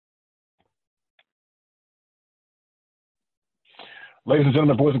Ladies and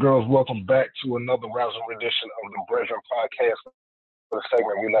gentlemen, boys and girls, welcome back to another rousing edition of the Brethren Podcast. For the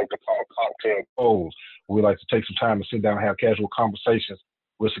segment we like to call Cocktail Goals. We like to take some time to sit down and have casual conversations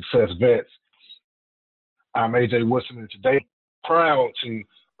with success vets. I'm AJ Woodson, and today proud to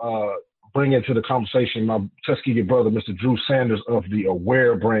bring into the conversation my Tuskegee brother, Mr. Drew Sanders of the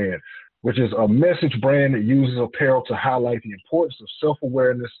Aware brand, which is a message brand that uses apparel to highlight the importance of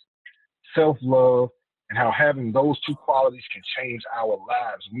self-awareness, self-love, and how having those two qualities can change our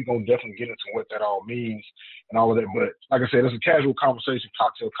lives. We're going to definitely get into what that all means and all of that. But like I said, it's a casual conversation,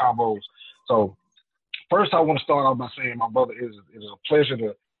 cocktail combos. So first I want to start off by saying, my brother, it is a pleasure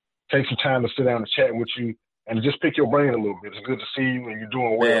to take some time to sit down and chat with you and to just pick your brain a little bit. It's good to see you and you're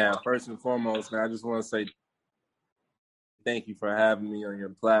doing well. Yeah, first and foremost, man, I just want to say thank you for having me on your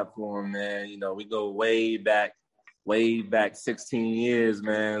platform, man. You know, we go way back 16 years,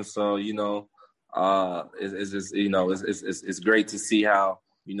 man. So, it's just, it's great to see how,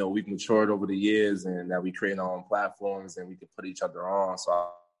 we've matured over the years and that we create our own platforms and we can put each other on. So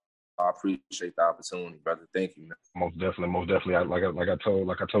I appreciate the opportunity, brother. Thank you, man. Most definitely. Like I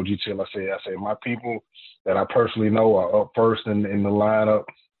told you, Till. I said my people that I personally know are up first in the lineup,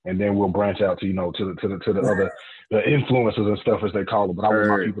 and then we'll branch out to to the other the influencers and stuff as they call it. But I want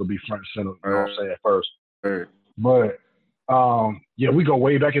my people to be front and center. You know what I'm saying first. But yeah, we go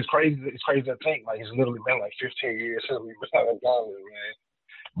way back. It's crazy. It's crazy to think like it's literally been like 15 years since we've been together, man.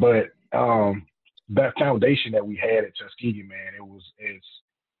 But that foundation that we had at Tuskegee, man, it's.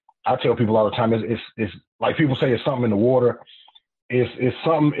 I tell people all the time, it's like people say it's something in the water. It's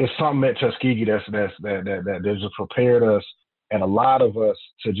something at Tuskegee that just prepared us and a lot of us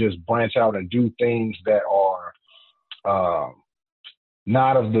to just branch out and do things that are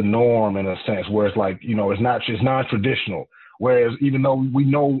not of the norm in a sense, where it's like it's non-traditional. Whereas even though we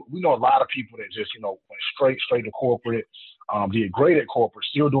know a lot of people that just went straight to corporate, did great at corporate,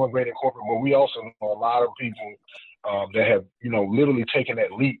 still doing great at corporate, but we also know a lot of people that have literally taken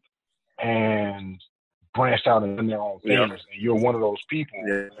that leap and branched out and done their own things. And you're one of those people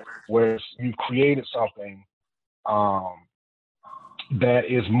where you created something that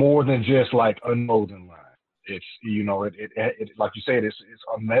is more than just like a clothing line. It's it like you said, it's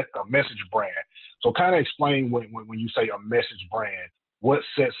a message brand. So kind of explain when you say a message brand, what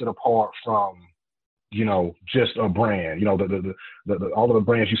sets it apart from just a brand. The all of the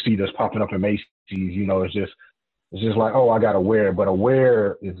brands you see that's popping up in Macy's, it's just like, oh, I got Aware, but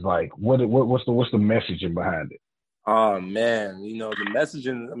Aware is like, what's the messaging behind it? Oh man, the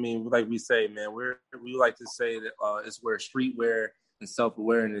messaging. I mean, like we say, man, we like to say that it's where streetwear and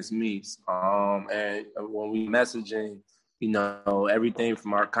self-awareness meets. And when we messaging, everything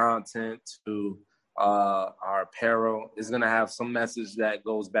from our content to our apparel is gonna have some message that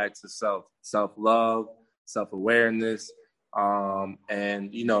goes back to self-love, self-awareness. And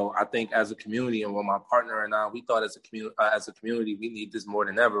I think as a community and with my partner and I, we thought as a community, we need this more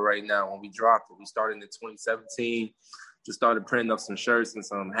than ever right now. When we dropped it, we started in 2017, just started printing up some shirts and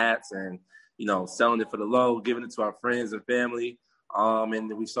some hats and, selling it for the low, giving it to our friends and family. And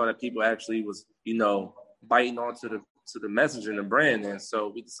then we saw that people actually was, biting onto the message and the brand. And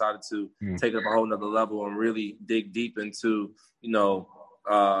so we decided to take it up a whole nother level and really dig deep into,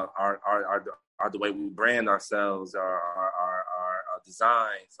 the way we brand ourselves, our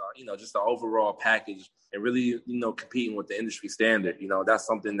designs, just the overall package, and really, competing with the industry standard. That's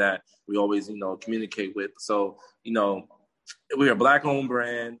something that we always, communicate with. So, we're a Black-owned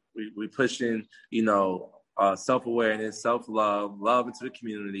brand. We pushing, self-awareness, self-love, love into the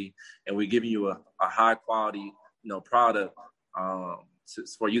community, and we're giving you a high-quality, product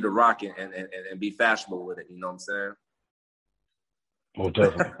for you to rock it and be fashionable with it. You know what I'm saying? Well,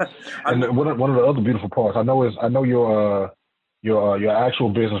 definitely. And one of the other beautiful parts, I know your actual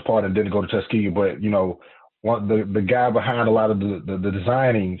business partner didn't go to Tuskegee, but the guy behind a lot of the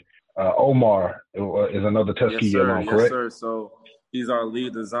designing, Omar, is another Tuskegee alum, correct? Yes, sir. So he's our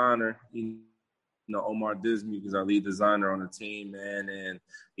lead designer. Omar Dismuke is our lead designer on the team, man, and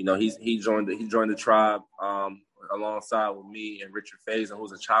he joined the tribe alongside with me and Richard Faison,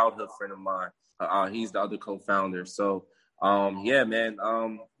 who's a childhood friend of mine. He's the other co-founder. So. Yeah, man.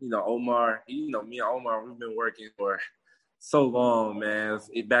 Omar, me and Omar, we've been working for so long, man.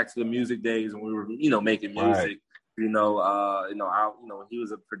 Back to the music days when we were, making music. Right. He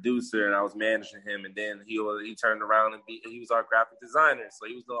was a producer and I was managing him, and then he turned around and he was our graphic designer. So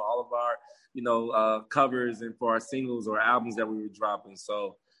he was doing all of our, covers and for our singles or albums that we were dropping.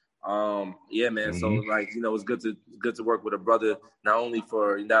 So. Yeah, man. So it's good to work with a brother, not only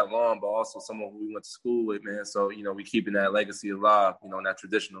for that long, but also someone who we went to school with, man. So, we keeping that legacy alive, and that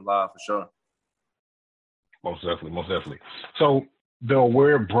tradition alive for sure. Most definitely. So the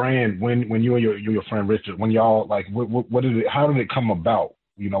Aware brand, when you and your friend Richard, when y'all like, what did it? How did it come about?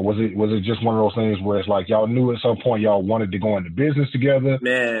 You know, was it just one of those things where it's like y'all knew at some point y'all wanted to go into business together,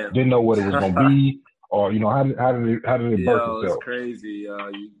 Man. didn't know what it was gonna be, or you know, how did it birth Yo, it's itself? crazy.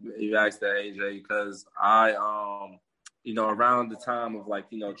 You asked that, AJ, because you know, around the time of like,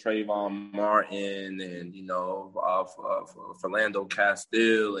 you know, Trayvon Martin and, you know, Philando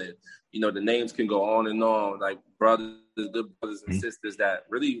Castile, and, you know, the names can go on and on, like brothers, good brothers and sisters that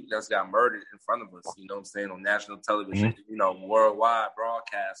really just got murdered in front of us, you know what I'm saying, on national television, you know, worldwide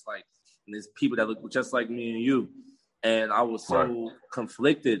broadcast, like, and there's people that look just like me and you. And I was so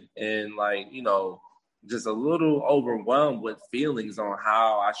conflicted and like, you know, just a little overwhelmed with feelings on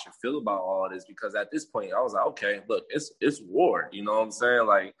how I should feel about all this, because at this point I was like, okay, look, it's war, you know what I'm saying?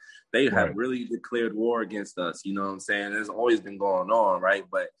 Like they have really declared war against us, you know what I'm saying? It's always been going on, right?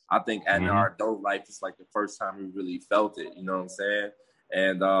 But I think in our adult life, it's like the first time we really felt it, you know what I'm saying?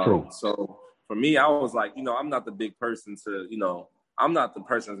 And so for me, I was like, you know, I'm not the big person to, you know, I'm not the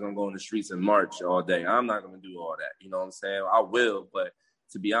person that's gonna go in the streets and march all day. I'm not gonna do all that, you know what I'm saying? I will, but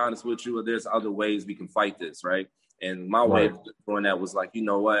to be honest with you, there's other ways we can fight this, right? And my way of doing that was like, you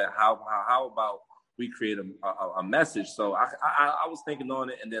know what? How about we create a message? So I was thinking on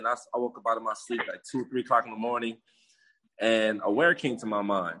it, and then I woke up out of my sleep like 2 or 3 o'clock in the morning, and Aware came to my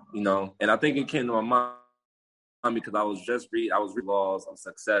mind, you know, and I think it came to my mind because I was reading Laws of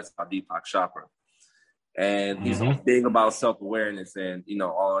Success by Deepak Chopra, and he's big about self-awareness and, you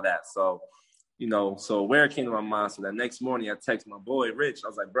know, all of that. So, you know, so Aware came to my mind. So that next morning I texted my boy, Rich. I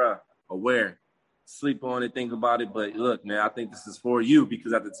was like, bruh, Aware, sleep on it, think about it. But look, man, I think this is for you,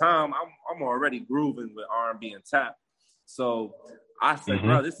 because at the time I'm already grooving with R&B and tap. So I said,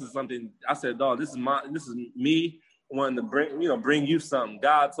 bro, this is something. I said, dog, this is me wanting to bring you something.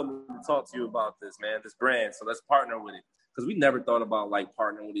 God told me to talk to you about this, man, this brand. So let's partner with it. Because we never thought about like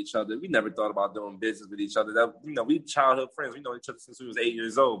partnering with each other. We never thought about doing business with each other. That, you know, we childhood friends. We know each other since we was 8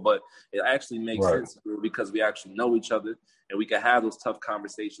 years old. But it actually makes sense because we actually know each other, and we can have those tough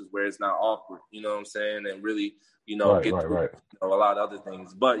conversations where it's not awkward. You know what I'm saying? And really, you know, get through you know, a lot of other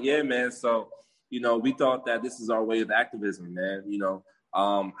things. But yeah, man. So, you know, we thought that this is our way of activism, man. You know,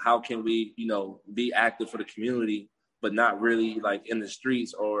 how can we, you know, be active for the community, but not really like in the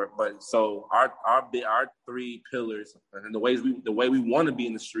streets, but so our 3 pillars and the way we want to be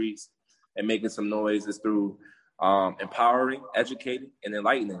in the streets and making some noise is through empowering, educating, and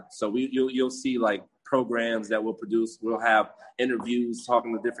enlightening. So you'll see like programs that we'll produce. We'll have interviews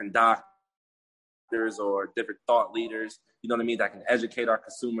talking to different doctors or different thought leaders, you know what I mean, that can educate our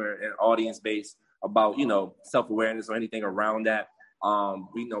consumer and audience base about, you know, self-awareness or anything around that.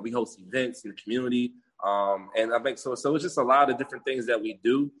 We host events in the community. And I think so it's just a lot of different things that we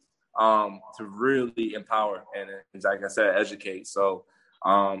do to really empower and like I said, educate. So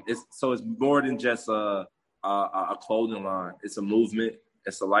it's more than just a clothing line. It's a movement.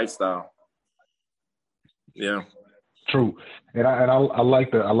 It's a lifestyle. Yeah. True. And I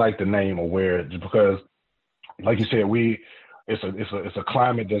like the name Aware, just because, like you said, it's a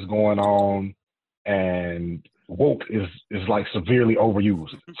climate that's going on, and woke is like severely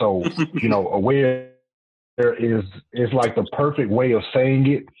overused. So, you know, Aware is like the perfect way of saying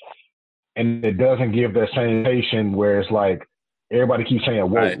it, and it doesn't give that same patient where it's like everybody keeps saying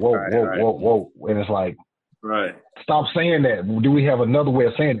woke, and it's like, stop saying that. Do we have another way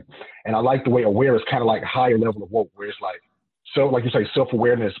of saying it? And I like the way Aware is kind of like a higher level of woke, where it's like, so like you say,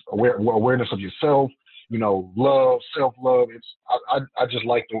 self-awareness, awareness of yourself, you know, love, self-love. I just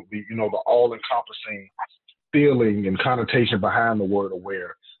like the you know, the all-encompassing feeling and connotation behind the word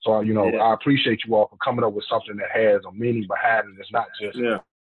aware. So, you know, I appreciate you all for coming up with something that has a meaning behind it. It's not just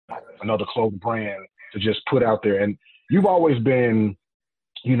another clothing brand to just put out there. And you've always been,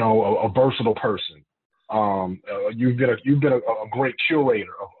 you know, a versatile person. You've been a great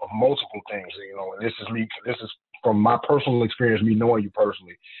curator of multiple things, you know, and this is from my personal experience, me knowing you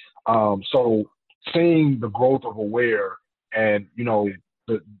personally. So seeing the growth of Aware and, you know,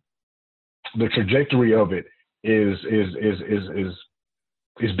 the trajectory of it is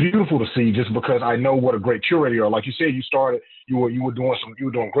beautiful to see, just because I know what a great curator you are. Like you said, you were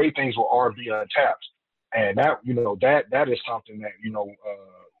doing great things with R&B Untapped, and that, you know, that is something that, you know,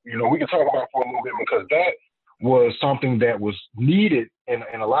 we can talk about for a little bit, because that was something that was needed in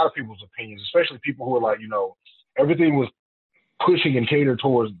a lot of people's opinions, especially people who are like, you know, everything was pushing and catered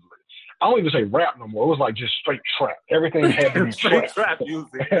towards, I don't even say rap no more. It was like just straight trap. Everything had to be trap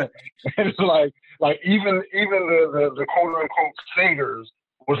music. And it's like even the quote unquote singers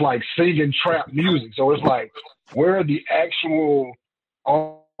was like singing trap music. So it's like, where are the actual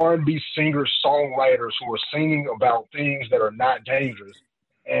R&B singers, songwriters who are singing about things that are not dangerous.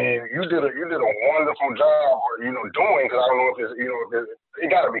 And you did a wonderful job, doing, because I don't know if it's it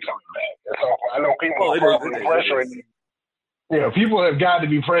got to be coming back. And so I know people Oh, are it is. probably pressuring you. Yeah, people have got to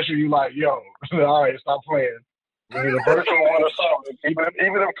be pressuring you like, yo, all right, stop playing. We need a virtual one or something.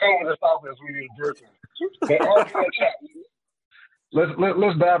 Even if Combs is stopping us, we need a virtual. But R&B and chat,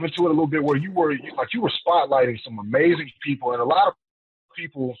 let's dive into it a little bit. Where you were spotlighting some amazing people, and a lot of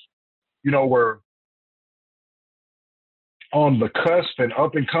people, were on the cusp and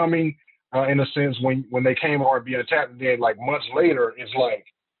up and coming, in a sense, when they came R&B and tap, and then like months later, it's like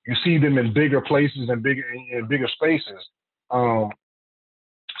you see them in bigger places and bigger spaces.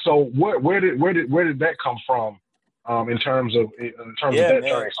 So where did that come from, in terms of that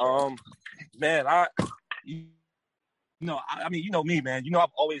journey? Man, I mean, you know me, man. I've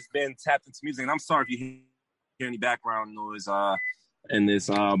always been tapped into music, and I'm sorry if you hear any background noise in this,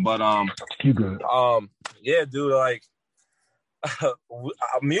 but you good. Yeah, dude, like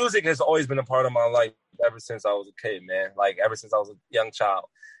music has always been a part of my life ever since I was a kid, man. Like ever since I was a young child.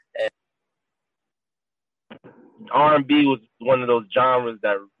 And R&B was one of those genres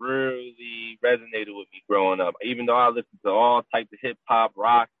that really resonated with me growing up. Even though I listened to all types of hip hop,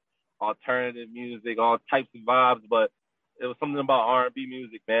 rock, alternative music, all types of vibes, but it was something about R&B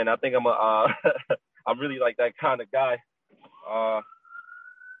music, man. I think I'm I'm really like that kind of guy. I'm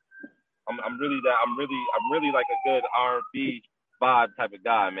really like a good R&B vibe type of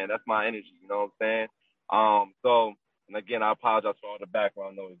guy, man. That's my energy, you know what I'm saying? So, and again, I apologize for all the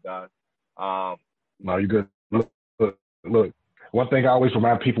background noise, guys. No, you're good. Look. One thing I always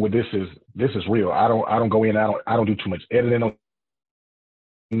remind people with this is real. I don't go in. I don't do too much editing on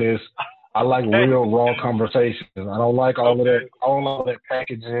this. I like real raw conversations. I don't like all of that. I don't like that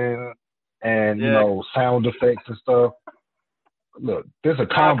packaging and sound effects and stuff. Look, there's a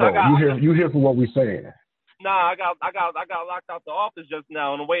combo. You here for what we're saying. Nah, I got locked out the office just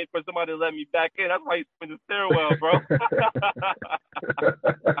now and I'm waiting for somebody to let me back in. That's why he's in the stairwell, bro.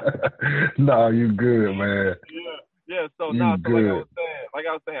 No, you good, man. Yeah. So like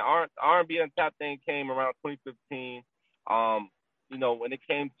I was saying, R&B and tap thing came around 2015. When it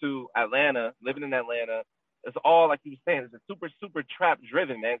came to Atlanta, living in Atlanta, it's all like you were saying. It's a super trap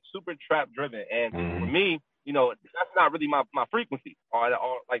driven, man. Super trap driven, and for me, that's not really my frequency or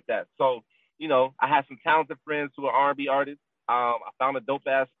like that. So, I had some talented friends who are R&B artists. I found a dope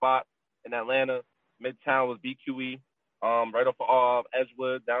ass spot in Atlanta. Midtown was BQE, right off of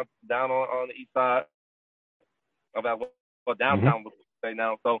Edgewood, down on the east side of Atlanta, downtown right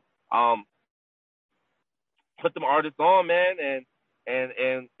now. So, put them artists on, man, and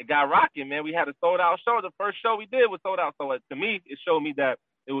it got rocking, man. We had a sold out show. The first show we did was sold out. So to me, it showed me that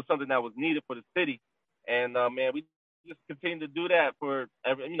it was something that was needed for the city. And man, we just continued to do that for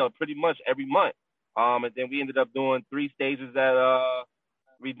pretty much every month. And then we ended up doing three stages at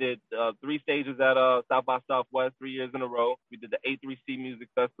South by Southwest 3 years in a row. We did the A3C Music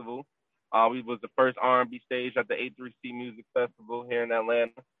Festival. We was the first R&B stage at the A3C Music Festival here in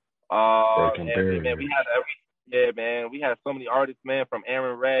Atlanta. And man, we had so many artists, man, from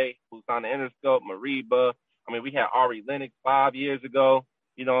Aaron Ray, who's on the Interscope, Mariba. I mean, we had Ari Lennox 5 years ago,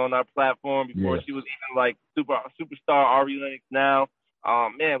 on our platform before she was even like superstar Ari Lennox now.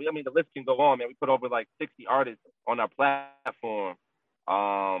 Man, the list can go on, man. We put over like 60 artists on our platform.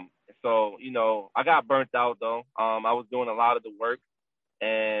 So, I got burnt out though. I was doing a lot of the work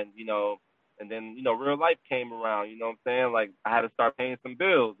and then, real life came around, you know what I'm saying? Like I had to start paying some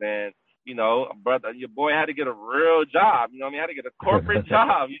bills and, brother, your boy had to get a real job, I had to get a corporate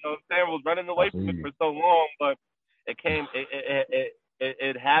job, you know what I'm saying? I was running away from it for so long, but it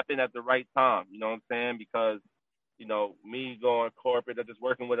happened at the right time, you know what I'm saying? Because, me going corporate, I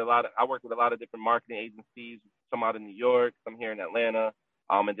worked with a lot of different marketing agencies, some out in New York, some here in Atlanta.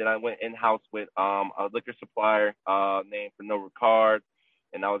 And then I went in-house with a liquor supplier named Pernod Ricard,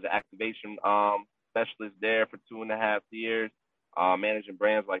 and I was an activation specialist there for 2.5 years, managing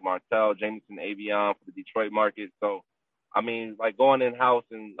brands like Martell, Jameson, Avion for the Detroit market. So, like going in-house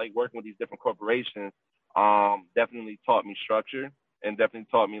and like working with these different corporations definitely taught me structure and definitely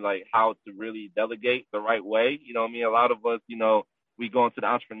taught me like how to really delegate the right way. You know what I mean? A lot of us, we go into the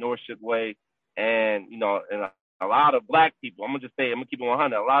entrepreneurship way and, and a lot of black people, I'm going to keep it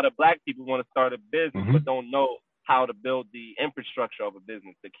 100. A lot of black people want to start a business, but don't know how to build the infrastructure of a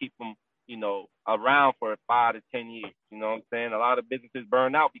business to keep them, around for 5 to 10 years. You know what I'm saying? A lot of businesses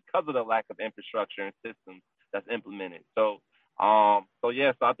burn out because of the lack of infrastructure and systems that's implemented. So I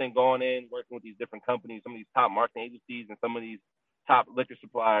think going in, working with these different companies, some of these top marketing agencies and some of these top liquor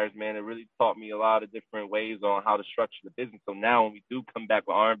suppliers, man. It really taught me a lot of different ways on how to structure the business. So now when we do come back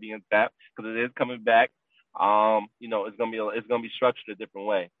with R&B and Tap, because it is coming back, it's gonna be structured a different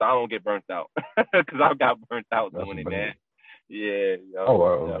way, so I don't get burnt out because I got burnt out doing it, man. Yeah.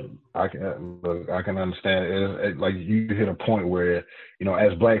 I can understand. Like you hit a point where, you know,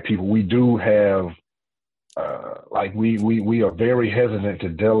 as Black people, we do have we are very hesitant to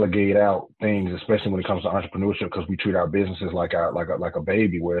delegate out things, especially when it comes to entrepreneurship, because we treat our businesses like a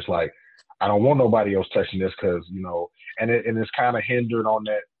baby, where it's like, I don't want nobody else touching this, because, you know, and it's kind of hindered on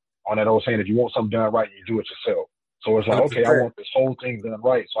that old saying, if you want something done right, you do it yourself. So it's like, okay, I want this whole thing done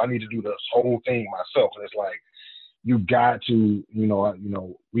right, so I need to do this whole thing myself. And it's like, you got to,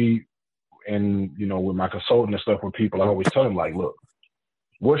 with my consulting and stuff with people, I always tell them, like, look,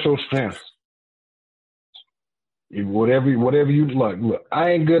 what's your strengths? Whatever you like. Look, I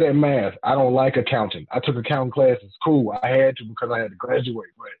ain't good at math. I don't like accounting. I took accounting classes. Cool. I had to because I had to graduate,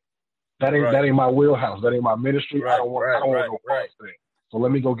 but that ain't my wheelhouse. That ain't my ministry. I don't want no part of that. So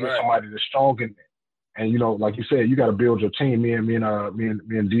let me go get somebody that's strong in there. And, you know, like you said, you got to build your team. Me and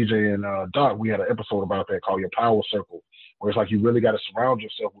DJ and Doc, we had an episode about that called Your Power Circle, where it's like you really got to surround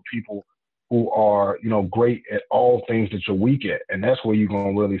yourself with people who are, you know, great at all things that you're weak at, and that's where you're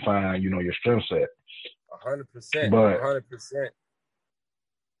gonna really find, you know, your strength set. 100%. 100%.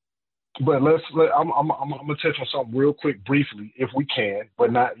 But I'm gonna touch on something real quick, briefly, if we can,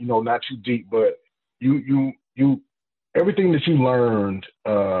 but not too deep. But you everything that you learned,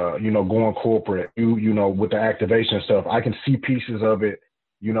 going corporate, with the activation stuff, I can see pieces of it,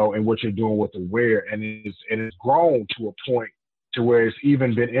 you know, and what you're doing with the wear, and it's grown to a point to where it's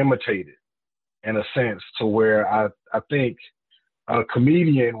even been imitated, in a sense, to where I think a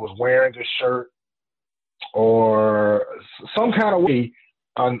comedian was wearing a shirt or some kind of way,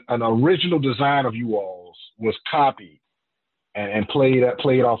 an original design of you all's was copied and played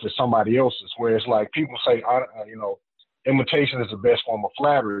off as somebody else's. Where it's like people say, imitation is the best form of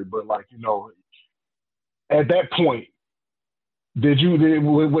flattery, but like, you know, at that point,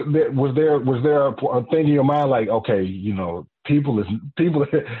 was there a thing in your mind like, okay, you know, people is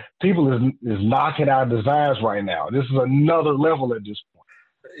knocking our designs right now. This is another level at this point.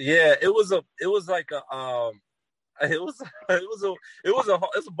 Yeah, it was a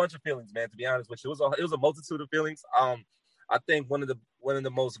bunch of feelings, man. To be honest with you, it was a multitude of feelings. I think one of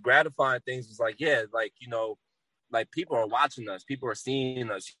the most gratifying things was like, yeah, like, you know, like people are watching us, people are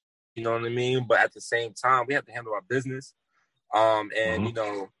seeing us, you know what I mean? But at the same time, we have to handle our business. You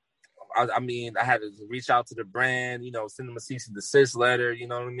know, I had to reach out to the brand, you know, send them a cease and desist letter, you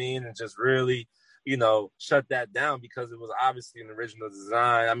know what I mean? And just really, you know, shut that down because it was obviously an original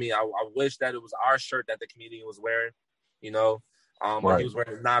design. I mean, I wish that it was our shirt that the comedian was wearing, you know, but he was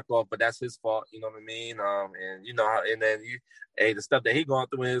wearing a knockoff, but that's his fault, you know what I mean? And you know, and then the stuff that he going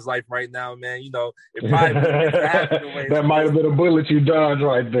through in his life right now, man, you know, it probably wouldn't happen the way that might have been a bullet you dodged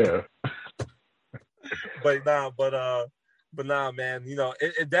right there. But nah, man, you know,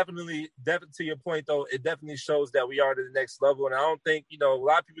 it definitely, to your point, though, it definitely shows that we are to the next level. And I don't think, you know, a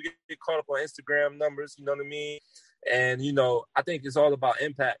lot of people get caught up on Instagram numbers, you know what I mean? And, you know, I think it's all about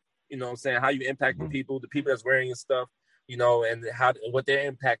impact, you know what I'm saying? How you impact the people that's wearing your stuff, you know, and what their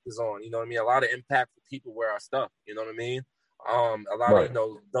impact is on, you know what I mean? A lot of impact for people wear our stuff, you know what I mean? A lot of, you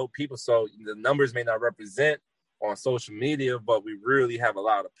know, dope people. So the numbers may not represent on social media, but we really have a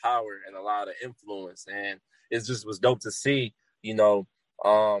lot of power and a lot of influence. And it just was dope to see, you know,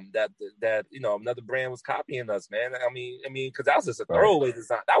 that you know, another brand was copying us, man. I mean, because that was just a throwaway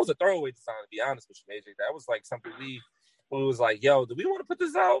design. That was a throwaway design, to be honest with you, AJ. That was like something we was like, yo, do we want to put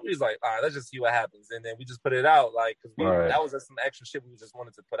this out? We was like, all right, let's just see what happens, and then we just put it out, like, because that was just some extra shit we just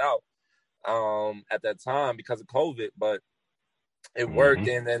wanted to put out at that time because of COVID, but it worked,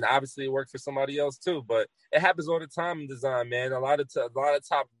 and then obviously it worked for somebody else too. But it happens all the time in design, man. A lot of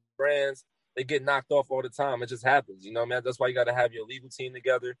top brands, they get knocked off all the time. It just happens, you know, man. That's why you got to have your legal team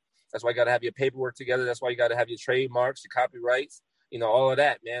together. That's why you got to have your paperwork together. That's why you got to have your trademarks, your copyrights, you know, all of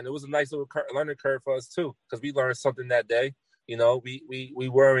that, man. It was a nice little learning curve for us too, because we learned something that day. You know, we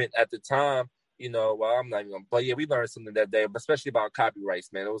weren't at the time, you know. Well, I'm not even gonna, but yeah, we learned something that day, especially about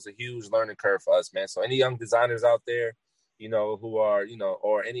copyrights, man. It was a huge learning curve for us, man. So any young designers out there, you know, who are, you know,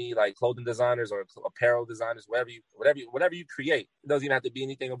 or any like clothing designers or apparel designers, whatever you create, it doesn't even have to be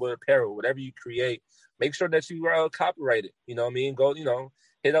anything about apparel. Whatever you create, make sure that you copyright it. You know what I mean? Go, you know,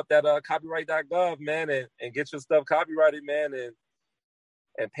 hit up that copyright.gov, man, and get your stuff copyrighted, man,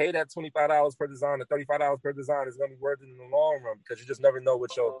 and pay that $25 per design or $35 per design is going to be worth it in the long run, because you just never know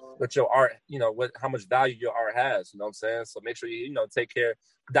what your art, you know, how much value your art has. You know what I'm saying? So make sure you know, take care,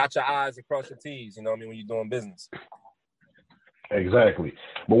 dot your I's and cross your T's. You know what I mean, when you're doing business. Exactly.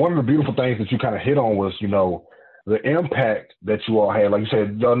 But one of the beautiful things that you kind of hit on was, the impact that you all had. Like you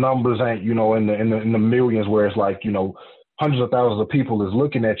said, the numbers ain't, in the millions where it's like, hundreds of thousands of people is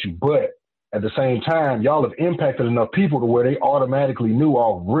looking at you. But at the same time, y'all have impacted enough people to where they automatically knew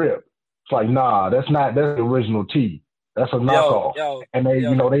off rip. It's like, nah, that's the original T. That's a knockoff. And they,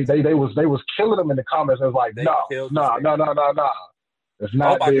 they was killing them in the comments. It was like, no. It's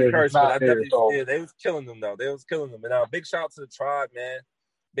not about there. The curse, it's not there. So yeah, they was killing them though. They was killing them. And big shout out to the tribe, man.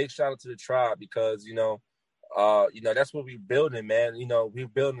 Big shout out to the tribe because that's what we're building, man. We're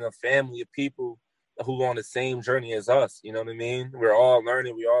building a family of people who on the same journey as us. You know what I mean? We're all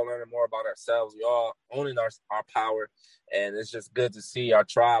learning. We all learning more about ourselves. We all owning our power, and it's just good to see our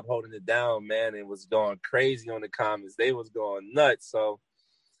tribe holding it down, man. It was going crazy on the comments. They was going nuts. So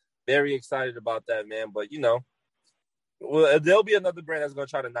very excited about that, man. But well, there'll be another brand that's gonna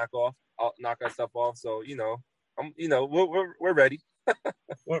try to knock our stuff off. So we're ready.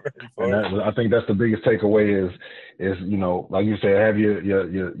 We're ready for it. I think that's the biggest takeaway is like you said, have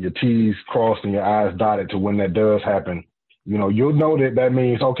your T's crossed and your I's dotted to when that does happen. You'll know that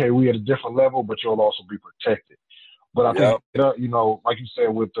means okay, we at a different level, but you'll also be protected. But I think like you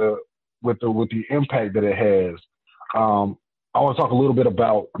said, with the impact that it has, I want to talk a little bit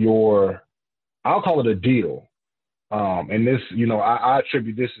about I'll call it a deal. And this, I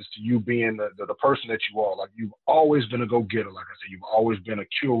attribute this as to you being the person that you are. Like you've always been a go-getter. Like I said, you've always been a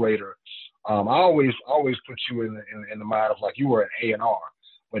curator. I always put you in the mind of like you were an A&R,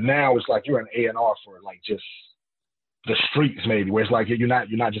 but now it's like you're an A&R for like just the streets maybe, where it's like you're not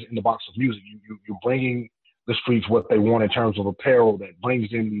just in the box of music. You're bringing the streets what they want in terms of apparel that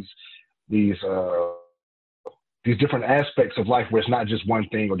brings in these different aspects of life where it's not just one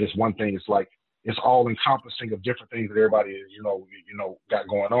thing or just one thing. It's like it's all encompassing of different things that everybody is, got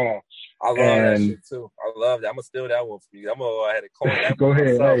going on. I love that shit too. I love that. I'm gonna steal that one from you. I'm gonna go ahead and call that. Go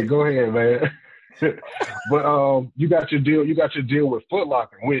ahead, myself. Hey, go ahead, man. But you got your deal. You got your deal with Foot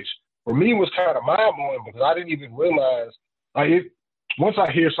Locker, which for me was kind of mind blowing because I didn't even realize. Once I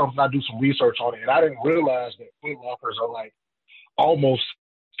hear something, I do some research on it, and I didn't realize that Foot Lockers are like almost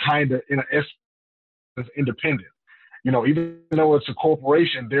kind of in an essence independent. Even though it's a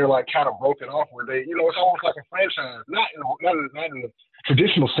corporation, they're like kind of broken off where they, it's almost like a franchise, not in the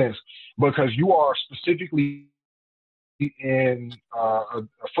traditional sense, because you are specifically in a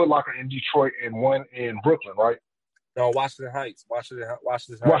Foot Locker in Detroit and one in Brooklyn, right? No, Washington Heights. Washington Heights.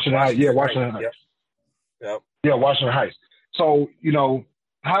 Washington Heights. Yep. Yeah, Washington Heights. So,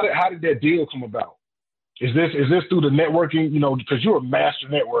 how did that deal come about? Is this through the networking? Because you're a master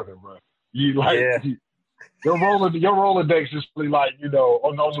networker, bro. Your Rolodex is really like,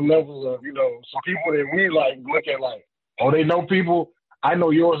 on those levels of, some people that we like look at like, oh, they know people. I know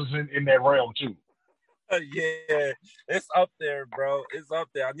yours is in that realm too. Yeah, it's up there, bro. It's up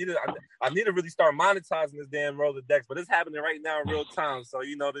there. I need to really start monetizing this damn Rolodex, but it's happening right now in real time. So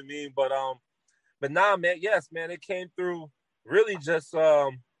you know what I mean. But nah, man. Yes, man. It came through really just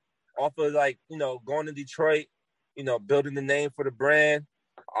off of like going to Detroit, building the name for the brand.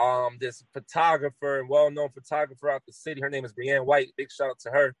 This photographer and well-known photographer out the city. Her name is Brianne White. Big shout out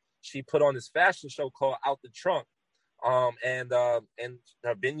to her. She put on this fashion show called Out the Trunk. And her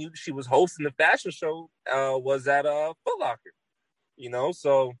venue she was hosting the fashion show was at Foot Locker.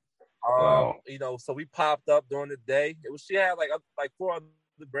 So wow. So we popped up during the day. She had like 4 other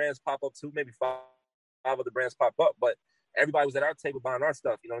brands pop up too, maybe 5 other brands pop up, but everybody was at our table buying our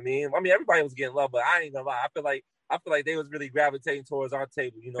stuff. You know what I mean? I mean, everybody was getting love, but I ain't gonna lie. I feel like they was really gravitating towards our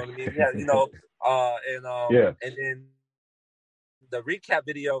table. You know what I mean? Yeah, and then the recap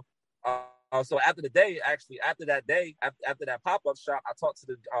video. So after that day, after that pop-up shop, I talked to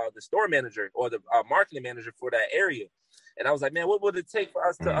the store manager or the marketing manager for that area, and I was like, man, what would it take for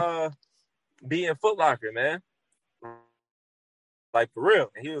us to be in Foot Locker, man? Like for real.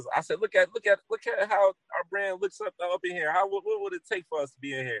 And I said, look at how our brand looks up in here. What would it take for us to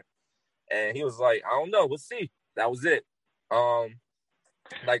be in here? And he was like, I don't know. We'll see. That was it.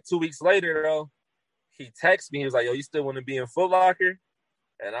 Like 2 weeks later, though, he texted me. He was like, yo, you still want to be in Foot Locker?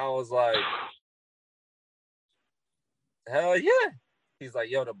 And I was like, hell yeah. He's like,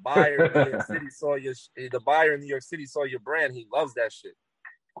 yo, the buyer in New York City saw your brand. He loves that shit.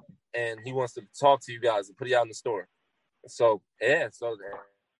 And he wants to talk to you guys and put it out in the store. So, yeah. So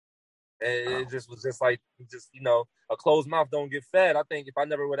it just was just like, a closed mouth don't get fed. I think if I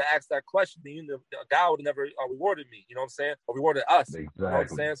never would have asked that question, then God would have never rewarded me. You know what I'm saying? Or rewarded us. Exactly. You know what I'm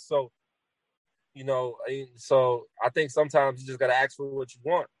saying? So, so I think sometimes you just gotta ask for what you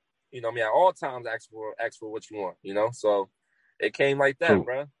want. At all times ask for what you want. So it came like that, True.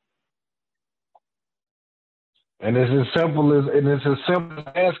 bro. And it's as simple as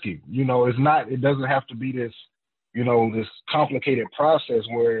asking. You know, it doesn't have to be this, you know, this complicated process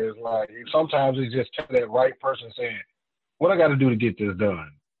where it's like sometimes it's just that right person saying, what I got to do to get this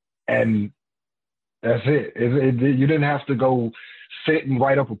done. And that's it. You didn't have to go sit and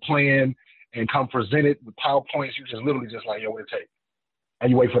write up a plan and come present it with PowerPoints. You just literally just like, yo, what it take? And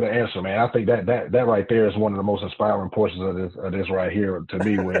you wait for the answer, man. I think that right there is one of the most inspiring portions of this right here to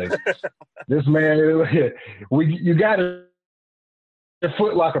me. Where this man, you got to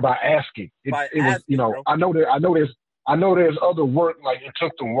Foot Locker by asking. It was, you know, bro. I know there's other work. Like it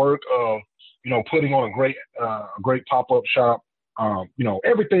took the work of, you know, putting on a great pop-up shop. You know,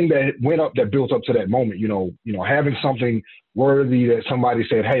 everything that went up, that built up to that moment. You know, having something worthy that somebody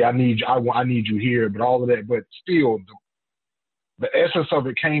said, hey, I need you here, but all of that, but still. The essence of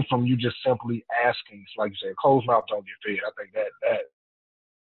it came from you just simply asking. It's like you said, closed mouth don't get fed. I think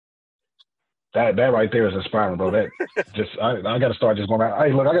that right there is inspiring, bro. That just I got to start just going around.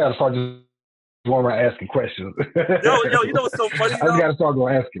 Hey, look, I got to start just going around asking questions. Yo, you know what's so funny? I just got to start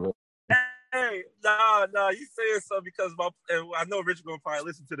going asking. Bro. Hey, nah, you saying so because I know Rich gonna probably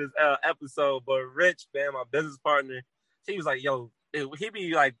listen to this episode, but Rich, man, my business partner, he was like, yo. He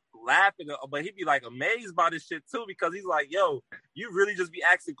be like laughing, but he be like amazed by this shit too because he's like, yo, you really just be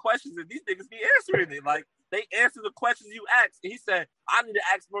asking questions and these niggas be answering it. Like they answer the questions you ask. And he said, I need to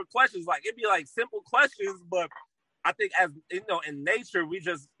ask more questions. Like it'd be like simple questions, but I think as you know, in nature, we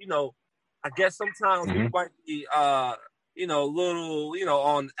just, you know, I guess sometimes we might be you know, little, you know,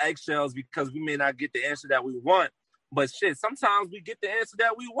 on eggshells because we may not get the answer that we want. But shit, sometimes we get the answer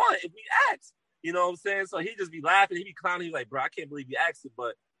that we want if we ask. You know what I'm saying? So he just be laughing. He be clowning. He's like, bro, I can't believe you asked it,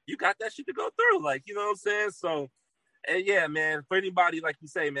 but you got that shit to go through. Like, you know what I'm saying? So, and yeah, man, for anybody, like you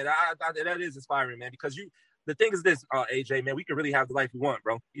say, man, that is inspiring, man, because the thing is this, AJ, man, we can really have the life we want,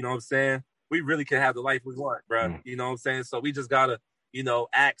 bro. You know what I'm saying? We really can have the life we want, bro. You know what I'm saying? So we just got to, you know,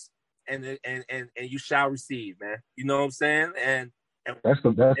 ask and you shall receive, man. You know what I'm saying? And that's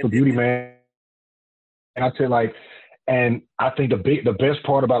the beauty, man. And I feel like, and I think the best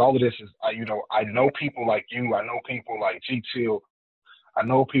part about all of this is, you know, I know people like you. I know people like G-Till. I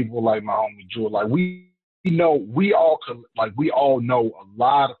know people like my homie Jewel. Like we all know a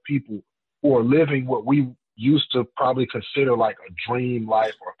lot of people who are living what we used to probably consider like a dream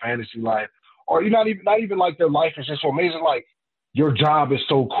life or a fantasy life, or not even like their life is just so amazing. Like your job is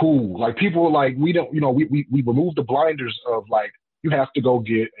so cool. Like people are like, we don't, you know, we remove the blinders of like you have to go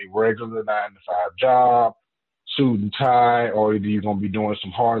get a regular 9-to-5 job, suit and tie, or either you're going to be doing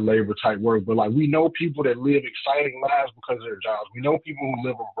some hard labor type work. But like we know people that live exciting lives because of their jobs. We know people who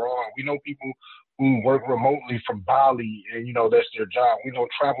live abroad. We know people who work remotely from Bali and, you know, that's their job. We know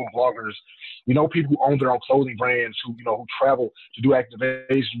travel bloggers. We know people who own their own clothing brands who, you know, who travel to do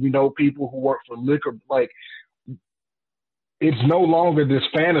activations. We know people who work for liquor. Like it's no longer this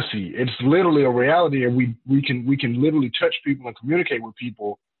fantasy. It's literally a reality, and we can literally touch people and communicate with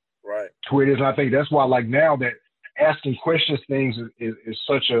people. Right. To it is, and I think that's why, like now that asking questions things is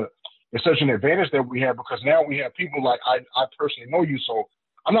such an advantage that we have, because now we have people like I personally know you, so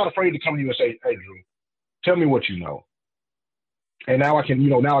I'm not afraid to come to you and say, hey Drew, tell me what you know. And now I can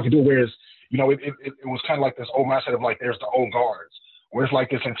do it. Whereas, you know, it was kind of like this old mindset of like there's the old guards, where it's like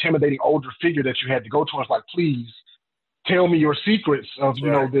this intimidating older figure that you had to go to and it's like, please tell me your secrets of,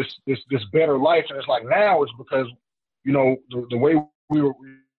 you know, this better life. And it's like now it's because, you know, the way we were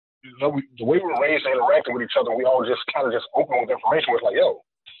raised and interacting with each other, we all just kind of just open with information. It's like, yo,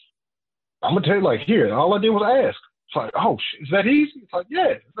 I'm gonna tell you, like, here, all I did was ask. It's like, oh, shit, is that easy? It's like,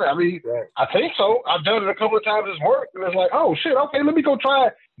 yeah. I mean, I think so. I've done it a couple of times. It's worked, and it's like, oh shit, okay, let me go try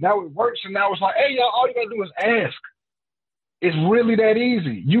it. Now it works, and now it's like, hey, y'all, all you gotta do is ask. It's really that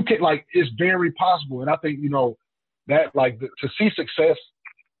easy. You can, like, it's very possible, and I think, you know, that like to see success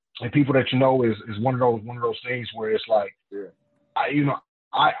in people that you know is one of those things where it's like,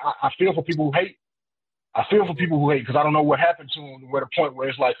 I feel for people who hate. I feel for people who hate because I don't know what happened to them. Where the point where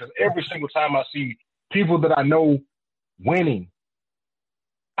it's like, because every single time I see people that I know winning,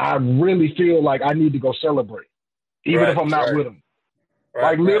 I really feel like I need to go celebrate, even if I'm not with them.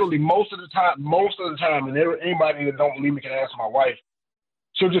 Like literally, most of the time, and anybody that don't believe me can ask my wife.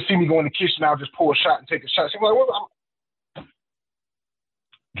 She'll just see me go in the kitchen. I'll just pull a shot and take a shot. She'll be like, "What?"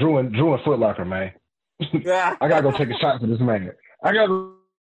 Drew and Foot Locker, man. I gotta go take a shot for this man. I gotta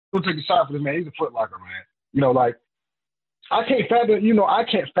go take a shot for this man. He's a Foot Locker, man. You know, like I can't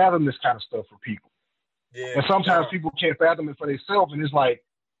fathom this kind of stuff for people. Yeah, and sometimes people can't fathom it for themselves. And it's like,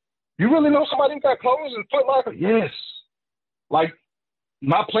 you really know somebody who got clothes in Foot Locker? Yes. Like,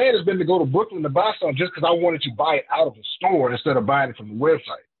 my plan has been to go to Brooklyn to buy something just because I wanted to buy it out of the store instead of buying it from the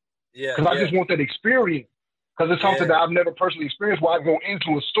website. Yeah. Because I just want that experience. because it's something that I've never personally experienced. Where I go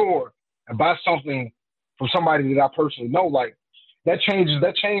into a store and buy something from somebody that I personally know, like that shifts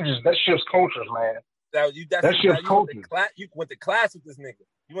cultures, man. That shifts cultures. You went to class with this nigga.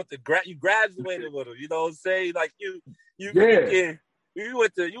 You graduated with him. You know what I'm saying? Like you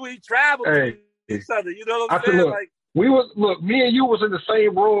traveled with each other. You know what I'm saying? Look, me and you was in the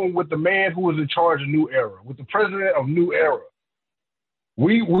same room with the man who was in charge of New Era, with the president of New Era.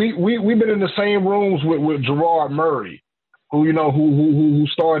 We've been in the same rooms with Gerard Murray, who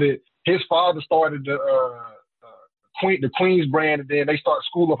started. His father started the Queens brand, and then they started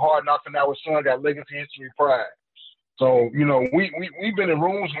School of Hard Knocks, and now his son got Legacy History Pride. So we've been in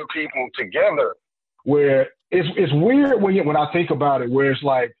rooms with people together where it's weird when I think about it, where it's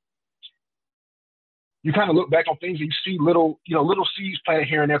like you kind of look back on things and you see little seeds planted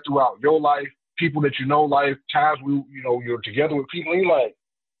here and there throughout your life, people that life, times you're together with people, and you're like,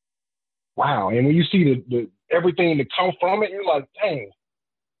 wow. And when you see the everything that comes from it, you're like, dang.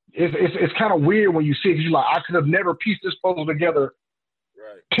 It's kind of weird when you see it, because you're like, I could have never pieced this puzzle together.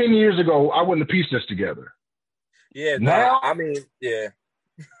 Right. 10 years ago, I wouldn't have pieced this together. Yeah. Now, yeah.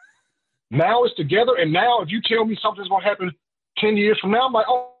 Now it's together, and now if you tell me something's going to happen 10 years from now, I'm like,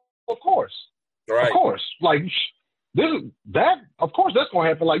 oh, of course. Right. Of course. Like, of course that's going to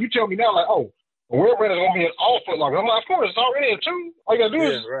happen. Like, you tell me now, like, oh, we're going to be an all Foot Locker. I'm like, of course, it's already in 2. All you got to do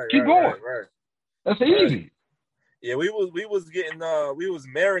is keep going. Right. That's easy. Yeah, we was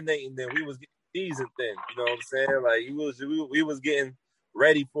marinating then. We was getting seasoned then. You know what I'm saying? Like we was getting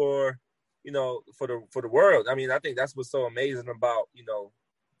ready for, for the world. I mean, I think that's what's so amazing about,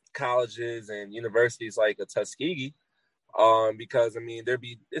 colleges and universities like a Tuskegee. Because I mean,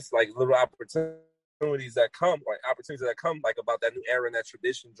 it's like little opportunities that come like about that New Era and that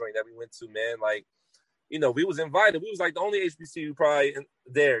tradition joint that we went to, man. Like, we was invited. We was like the only HBCU probably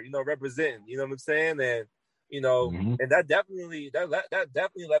there, representing, you know what I'm saying? And and that definitely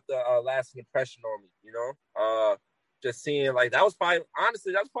left a lasting impression on me. Just seeing like that was probably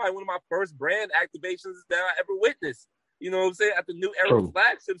one of my first brand activations that I ever witnessed. You know what I'm saying? At the New Era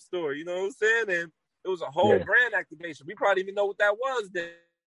flagship store. You know what I'm saying? And it was a whole brand activation. We probably didn't even know what that was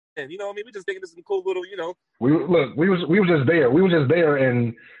then. You know what I mean? We just thinking this is a cool little, We were just there. We were just there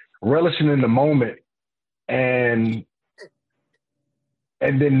and relishing in the moment, and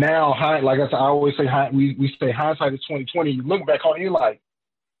then now, like I always say, we say hindsight is 20/20. You look back on it, you're like,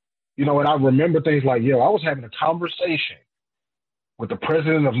 and I remember things like, I was having a conversation with the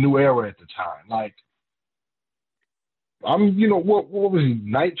president of New Era at the time. Like, I'm, what was he,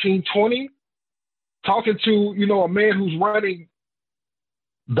 19, 20? Talking to, a man who's running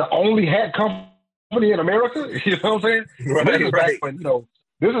the only hat company in America. You know what I'm saying? Right.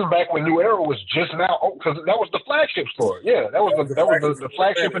 This is back when New Era was just now, because that was the flagship store. Yeah, that was the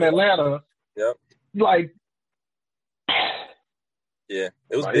flagship in Atlanta. Yep. Like, yeah,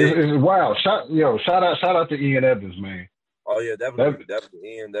 it was big. It's wild. Shout out to Ian Evans, man. Oh yeah, definitely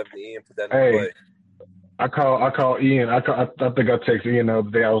Ian put that in play. I call Ian. I think I texted Ian the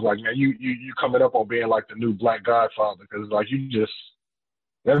other day. I was like, man, you coming up on being like the new Black Godfather, because like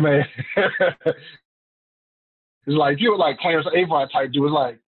that man. It's like you were like Clarence Avant type dude. It's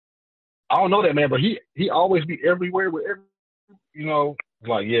like, I don't know that man, but he always be everywhere with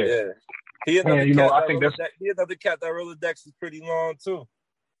like yeah. He another cat that Rolodex is pretty long too.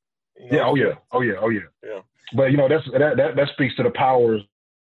 Yeah. Oh yeah. But that speaks to the powers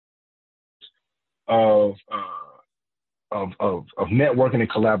of networking and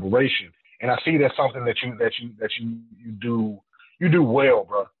collaboration, and I see that's something that you do well,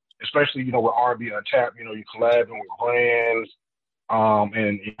 bro. Especially, with R&B Untapped, you're collabing with brands,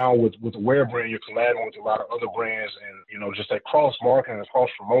 and now with the Wear brand, you're collabing with a lot of other brands, and just that cross marketing and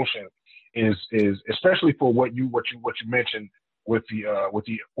cross promotion is especially for what you mentioned with the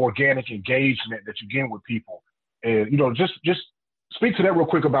organic engagement that you get with people, and just speak to that real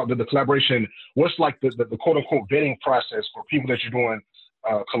quick about the collaboration. What's like the quote unquote vetting process for people that you're doing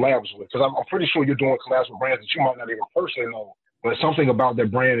collabs with? Because I'm pretty sure you're doing collabs with brands that you might not even personally know. But something about that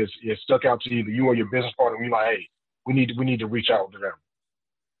brand is stuck out to either you or your business partner. And you're like, hey, we need to reach out to them.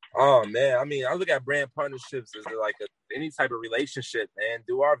 Oh man, I mean, I look at brand partnerships as like any type of relationship, man.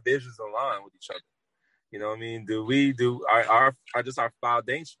 Do our visions align with each other? You know what I mean? Do our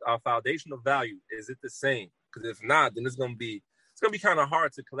foundational value, is it the same? Because if not, then it's gonna be kind of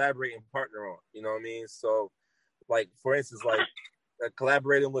hard to collaborate and partner on. You know what I mean? So, like for instance, like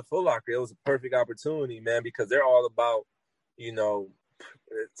collaborating with Foot Locker, it was a perfect opportunity, man, because they're all about,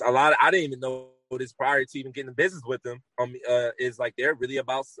 it's a lot. I didn't even know this prior to even getting in business with them. Is like they're really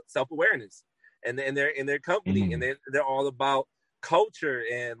about self-awareness, and they're in their company, and they're all about culture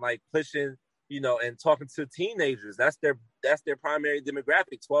and like pushing, and talking to teenagers. That's their primary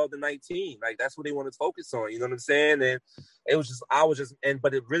demographic, 12 to 19. Like, that's what they want to focus on. You know what I'm saying? And it was just,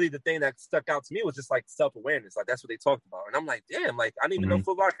 but it really, the thing that stuck out to me was just like self-awareness. Like, that's what they talked about. And I'm like, damn, like, I didn't even know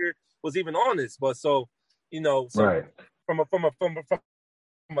Foot Locker was even on this. But so, right. from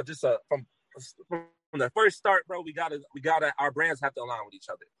the first start, bro, we gotta, our brands have to align with each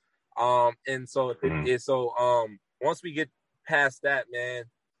other. And so, once we get past that, man,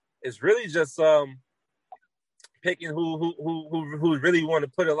 it's really just picking who really want to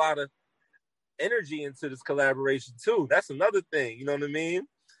put a lot of energy into this collaboration too. That's another thing, you know what I mean?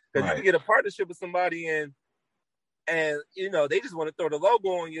 Because you can get a partnership with somebody and they just want to throw the logo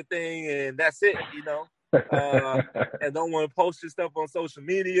on your thing and that's it, and don't want to post your stuff on social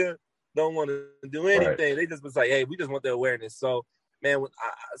media, don't want to do anything. Right. They just was like, hey, we just want the awareness. So, man,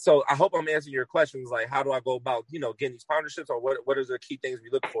 I hope I'm answering your questions. Like, how do I go about, getting these partnerships, or what are the key things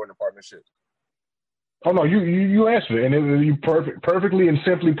we look for in a partnership? Oh no, you answered it, and you perfectly and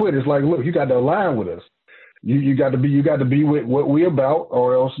simply put. It's like, look, you got to align with us. You got to be with what we're about,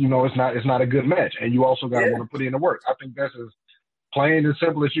 or else it's not a good match. And you also got to want to put in the work. I think that's as plain and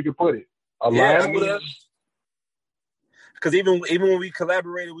simple as you can put it. Align with us. Because even when we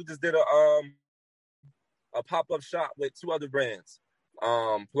collaborated, we just did a pop-up shop with 2 other brands.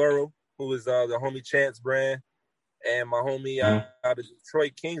 Plural, who is the homie Chance brand, and my homie out of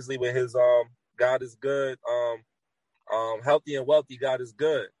Detroit, Kingsley, with his God is Good, Healthy and Wealthy, God is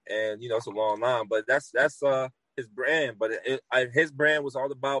Good. And it's a long line, but that's his brand. But his brand was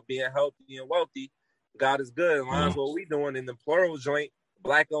all about being healthy and wealthy. God is Good, and lines what we doing in the Plural joint,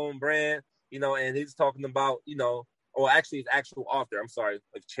 Black-owned brand. And he's talking about or actually his actual author. I'm sorry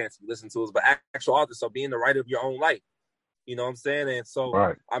if Chance listen to us, but actual author. So being the writer of your own life. You know what I'm saying? And so,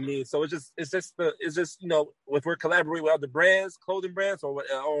 right. I mean, so it's just, if we're collaborating with other brands, clothing brands,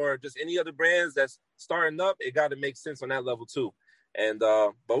 or just any other brands that's starting up, it got to make sense on that level too. And,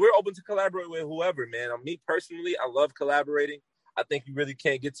 but we're open to collaborate with whoever, man. Me personally, I love collaborating. I think you really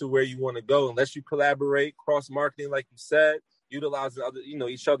can't get to where you want to go unless you collaborate, cross marketing, like you said, utilizing other,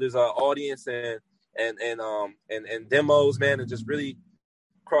 each other's audience and demos, man, and just really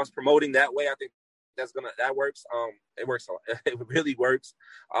cross promoting that way. I think that works. It works. It really works.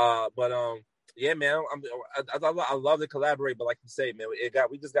 Yeah, man. I love to collaborate, but like you say, man,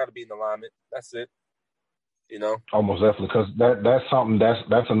 we just got to be in alignment. That's it. Almost definitely, because that's something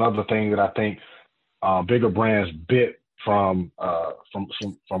that's another thing that I think bigger brands bit from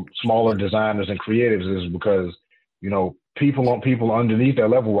smaller designers and creatives is because people underneath that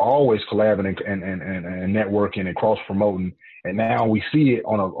level were always collaborating and networking and cross promoting. And now we see it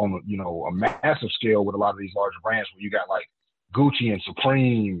on a massive scale with a lot of these larger brands where you got like Gucci and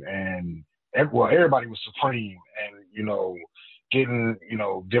Supreme and everybody was Supreme and, getting,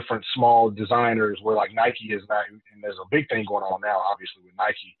 different small designers where like Nike is not, and there's a big thing going on now, obviously with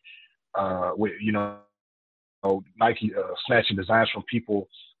Nike, Nike snatching designs from people,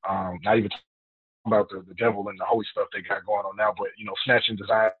 not even about the devil and the holy stuff they got going on now, but, snatching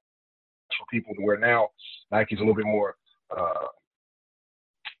designs from people to where now Nike's a little bit more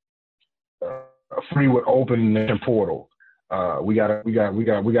free with open portal. We got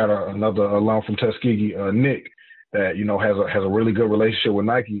another alum from Tuskegee, Nick, that has a really good relationship with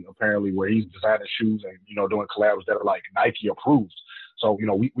Nike apparently, where he's designing shoes and doing collabs that are like Nike approved. So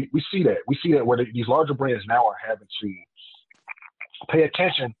we see that where these larger brands now are having to pay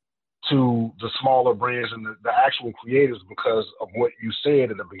attention to the smaller brands and the actual creators because of what you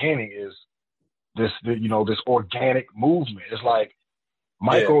said at the beginning is this organic movement. It's like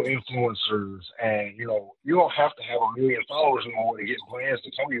micro influencers, and you don't have to have 1 million followers anymore to get brands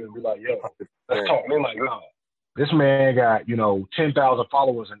to come to you and be like, yo, let's talk. They're like, no, this man got 10,000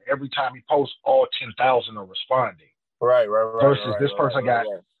 followers, and every time he posts, all 10,000 are responding. Right. Versus this person got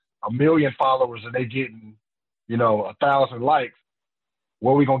 1 million followers and they getting 1,000 likes.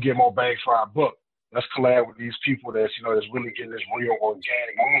 Where we gonna get more bangs for our buck? Let's collab with these people that's really getting this real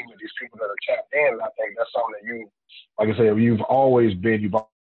organic movement. These people that are tapped in. And I think that's something that like I said, you've always been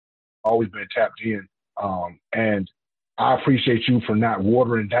tapped in. And I appreciate you for not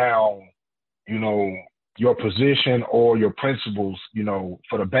watering down, your position or your principles,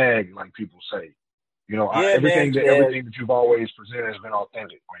 for the bag, like people say. Everything that you've always presented has been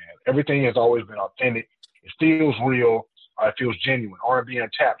authentic, man. Everything has always been authentic. It feels real. It feels genuine. R&B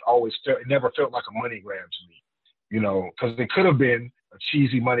Untapped it never felt like a money grab to me, because it could have been a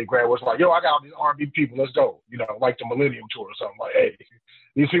cheesy money grab where it's like, yo, I got all these R&B people, let's go, like the Millennium Tour or something. Like, hey,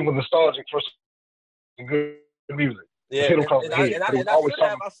 these people are nostalgic for some good music. Yeah, I should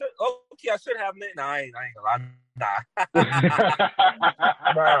have. Nah, I ain't gonna lie.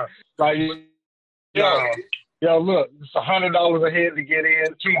 Nah. Like, Yo, look, it's $100 a head to get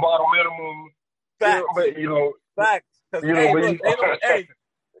in, 2-bottle minimum. Facts. But Facts. Because look, they don't.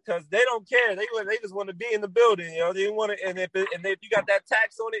 Because they don't care. They just want to be in the building. They want to. And if you got that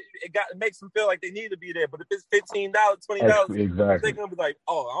tax on it, it makes them feel like they need to be there. But if it's $15, $20, exactly, they're gonna be like,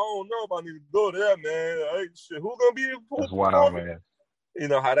 oh, I don't know if I need to go to that, man. Who's gonna be? That's wild, man. You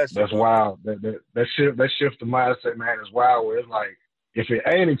know how that shit That's goes. wild. That shift the mindset, man, is wild. Where it's like, if it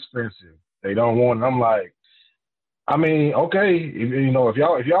ain't expensive, they don't want it. I'm like, I mean, okay, if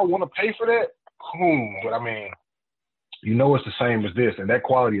y'all want to pay for that, cool. But I mean, it's the same as this, and that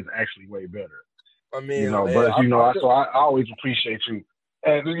quality is actually way better. I mean, brothers, I always appreciate you,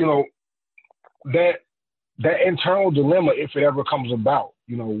 and that internal dilemma, if it ever comes about,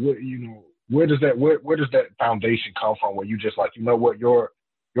 where does that foundation come from? Where you just like, you know what, your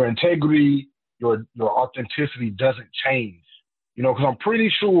integrity, your authenticity doesn't change, because I'm pretty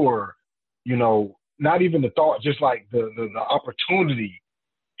sure, not even the thought, just like the opportunity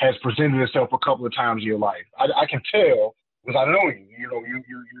has presented itself a couple of times in your life. I can tell because I know you.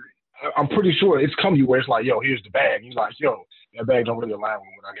 I'm pretty sure it's come to you where it's like, yo, here's the bag. You're like, yo, that bag don't really align with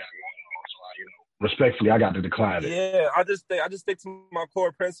what I got going on. So respectfully, I got to decline it. Yeah, I just stick to my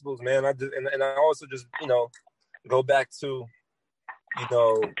core principles, man. And I also just go back to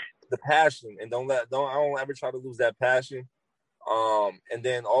the passion, and I don't ever try to lose that passion. And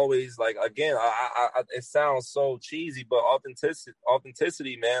then always, like, again, I it sounds so cheesy, but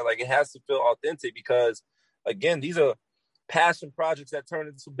authenticity, man, like, it has to feel authentic, because again, these are passion projects that turn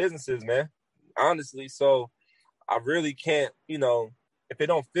into businesses, man, honestly. So I really can't, if it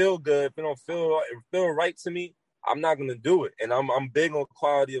don't feel good, if it don't feel right to me, I'm not going to do it. And I'm big on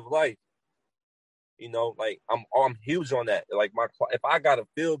quality of life. Like, I'm huge on that. Like, if I got to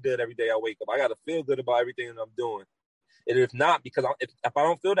feel good every day I wake up, I got to feel good about everything that I'm doing. And if not, because if I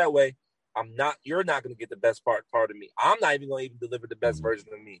don't feel that way, you're not going to get the best part of me. I'm not even going to deliver the best version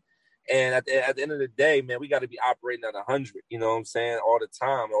of me. And at the end of the day, man, we got to be operating at 100, you know what I'm saying, all the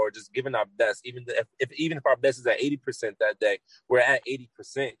time, or just giving our best. Even if our best is at 80% that day, we're at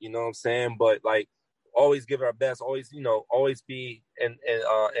 80%, you know what I'm saying? But, like, always give our best, always, always be, and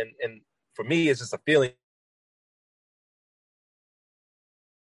for me, it's just a feeling.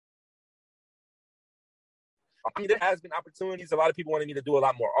 I mean, there has been opportunities. A lot of people wanted me to do a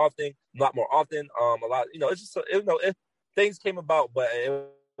lot more often. A lot, it's just, if things came about, but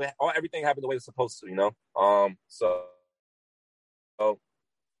everything happened the way it's supposed to, So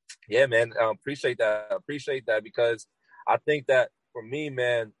yeah, man, appreciate that, because I think that for me,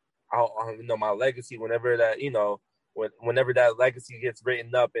 man, my legacy, whenever that, whenever that legacy gets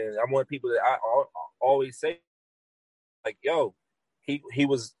written up, and I want people that I always say, like, yo, he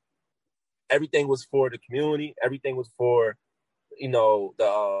was, everything was for the community. Everything was for, it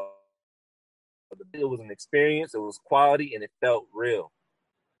was an experience. It was quality, and it felt real.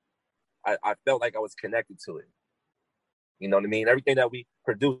 I felt like I was connected to it. You know what I mean? Everything that we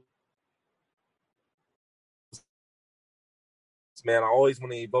produced, man, I always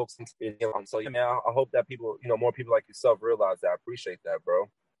want to evoke some. So yeah, man, I hope that people, more people like yourself realize that. I appreciate that, bro.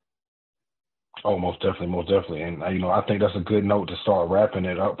 Oh, most definitely. And, I think that's a good note to start wrapping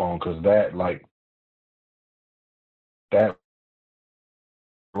it up on, because that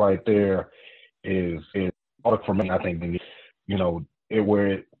right there is for me, I think, where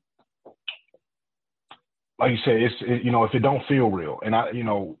it, like you said, if it don't feel real, and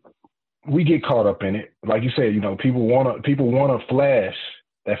we get caught up in it. Like you said, people want to flash.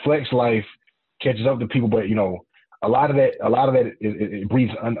 That flex life catches up to people, but a lot of that it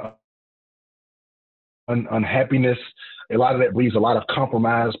breeds unhappiness. A lot of that breeds a lot of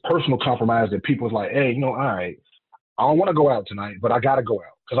compromise, personal compromise, that people's like, hey, all right, I don't want to go out tonight, but I got to go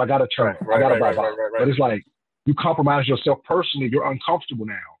out because I got to turn. I got to buy. But it's like, you compromise yourself personally. You're uncomfortable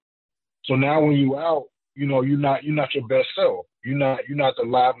now. So now when you out, you're not your best self. You're not the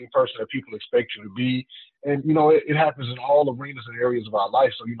lively person that people expect you to be. And it happens in all arenas and areas of our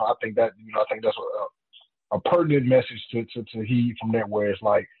life. So I think that's a pertinent message to heed from that, where it's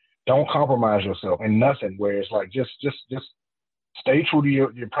like, don't compromise yourself in nothing. Where it's like, just stay true to your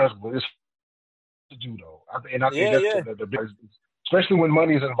principles. It's to do though. I think that's the big, especially when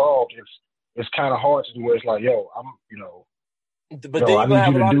money is involved. It's kind of hard to do. Where it's like, yo, but then I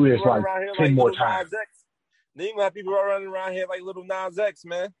need you to do this like 10 more times. Then you gonna have people running around here like little Nas X,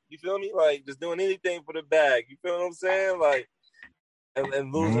 man. You feel me? Like, just doing anything for the bag. You feel what I'm saying? Like,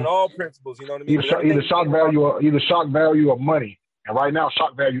 and losing all principles. You know what I mean? Either shock value of money, and right now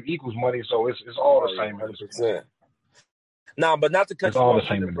shock value equals money, so it's all the same. 100%. Nah, but not to cut you off,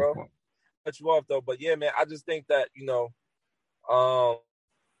 either, bro. Cut you off though, but yeah, man, I just think that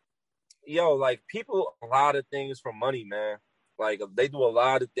yo, like people do a lot of things for money, man. Like they do a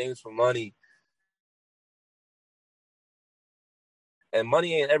lot of things for money, and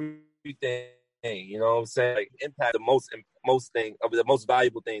money ain't everything. You know what I'm saying? Like impact, the most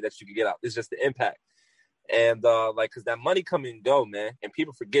valuable thing that you can get out is just the impact. And like, cause that money come and go, man, and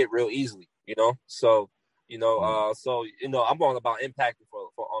people forget real easily, you know. So, I'm all about impacting for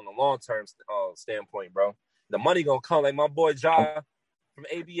on the long term standpoint, bro. The money gonna come. Like my boy Ja from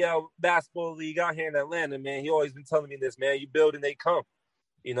ABL Basketball League out here in Atlanta, man. He always been telling me this, man. You build and they come.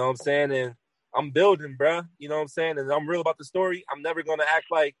 You know what I'm saying? And I'm building, bro. You know what I'm saying? And I'm real about the story. I'm never gonna act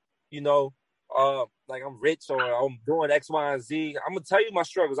like, like I'm rich or I'm doing X, Y, and Z. I'm gonna tell you my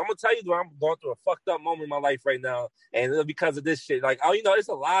struggles. I'm gonna tell you that I'm going through a fucked up moment in my life right now, and because of this shit. Like, it's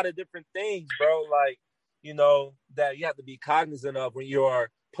a lot of different things, bro. Like, that you have to be cognizant of when you are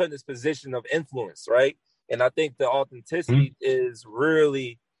put in this position of influence, right? And I think the authenticity is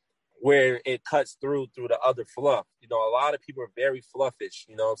really where it cuts through the other fluff. A lot of people are very fluffish,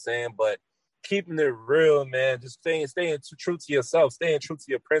 you know what I'm saying? But keeping it real, man, just staying true to yourself, staying true to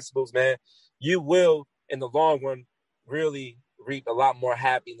your principles, man, you will, in the long run, really reap a lot more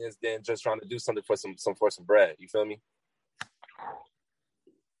happiness than just trying to do something for some bread. You feel me?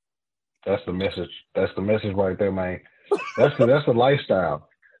 That's the message. That's the message right there, man. That's the lifestyle.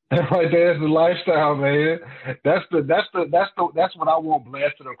 Right there is the lifestyle, man. That's what I want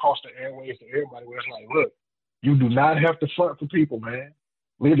blasted across the airways to everybody. Where it's like, look, you do not have to front for people, man.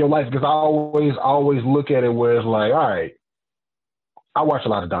 Live your life, because I always look at it where it's like, all right, I watch a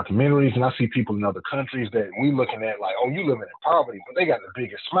lot of documentaries and I see people in other countries that we looking at like, oh, you living in poverty, but they got the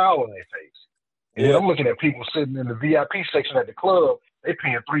biggest smile on their face. And then I'm looking at people sitting in the VIP section at the club, they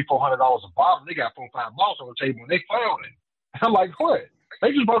paying $300-$400 a bottle. They got 4 or 5 bottles on the table and they frowning. I'm like, what?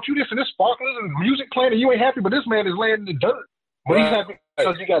 They just brought you this and this sparklers and music playing and you ain't happy, but this man is laying in the dirt. But he's happy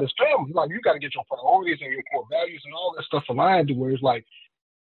because he got his family. Like, you got to get your priorities and your core values and all that stuff aligned to where it's like,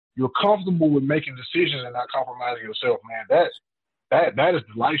 you're comfortable with making decisions and not compromising yourself, man. That is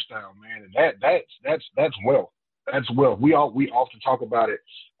the lifestyle, man, and that's wealth. That's wealth. We often talk about it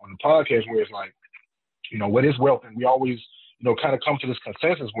on the podcast where it's like, what is wealth, and we always kind of come to this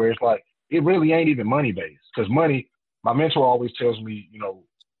consensus where it's like it really ain't even money based, because money. My mentor always tells me,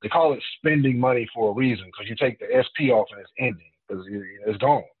 they call it spending money for a reason, because you take the SP off and it's ending because it's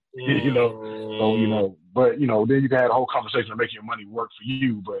gone. So, but then you can have a whole conversation of making your money work for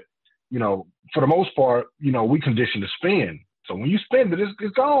you. But, for the most part, we condition to spend. So when you spend it,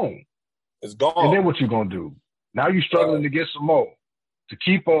 it's gone. It's gone. And then what you going to do? Now you're struggling to get some more to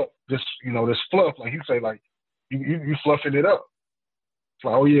keep up this, this fluff. Like you say, like you fluffing it up. It's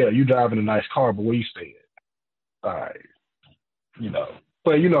like, oh yeah, you driving a nice car, but where you stay at? All right.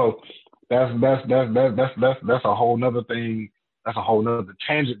 But that's a whole nother thing. That's a whole nother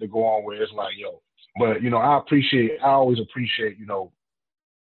tangent to go on where it's like, but I always appreciate,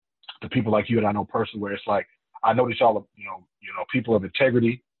 the people like you that I know personally, where it's like, I know that y'all are, people of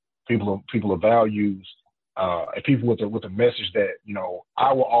integrity, people of values, and people with a message that,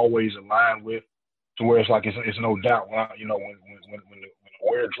 I will always align with, to where it's like, it's no doubt when when the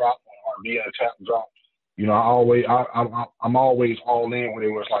word drop, when R&B and tap drop, I'm always all in with it,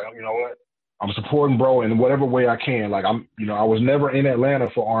 where it's like, you know what? I'm supporting bro in whatever way I can. Like I was never in Atlanta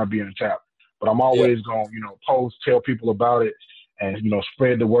for R&B and tap, but I'm always going, post, tell people about it, and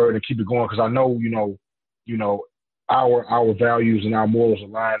spread the word and keep it going, because I know, our values and our morals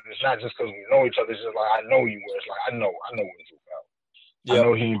align. And it's not just because we know each other. It's just like I know you. Where it's like I know what it's about. Yep. I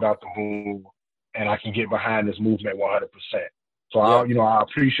know he ain't about to move, and I can get behind this movement 100%. So I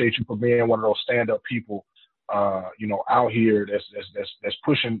appreciate you for being one of those stand-up people, out here that's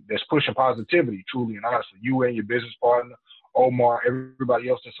pushing positivity, truly and honestly. You and your business partner, Omar, everybody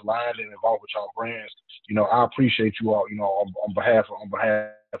else that's aligned and involved with y'all brands. I appreciate you all, on behalf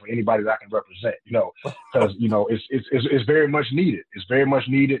of anybody that I can represent, because it's very much needed. It's very much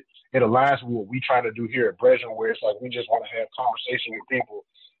needed. It aligns with what we try to do here at Brethren, where it's like we just want to have conversation with people.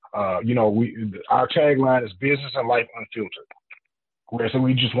 Our tagline is business and life unfiltered. So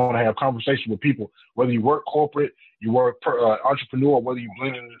we just want to have conversation with people, whether you work corporate, you work entrepreneur, whether you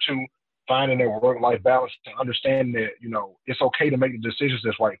blend in the two, finding that work-life balance and understanding that, it's okay to make the decisions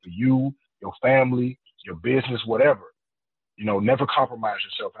that's right for you, your family, your business, whatever. Never compromise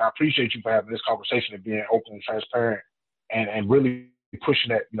yourself. And I appreciate you for having this conversation and being open and transparent and really pushing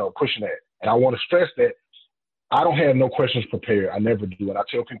that. And I want to stress that I don't have no questions prepared. I never do. And I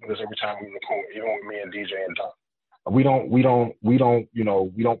tell people this every time we record, even with me and DJ and Tom. We don't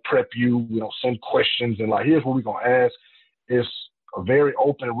prep you. We don't send questions and like, here's what we're going to ask. It's a very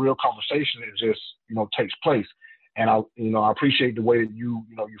open and real conversation that just, takes place. And I appreciate the way that you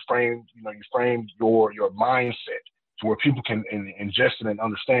framed your mindset to where people can ingest it and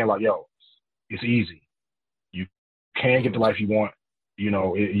understand, like, yo, it's easy. You can get the life you want.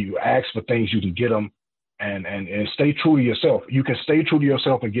 You ask for things, you can get them, and stay true to yourself. You can stay true to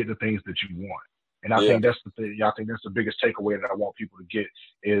yourself and get the things that you want. And I think that's the thing. I think that's the biggest takeaway that I want people to get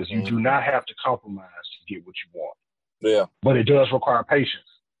is you do not have to compromise to get what you want. Yeah. But it does require patience,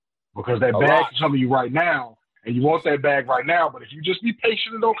 because that bag is coming to you right now, and you want that bag right now. But if you just be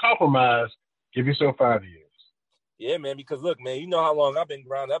patient and don't compromise, give yourself 5 years. Yeah, man. Because look, man, you know how long I've been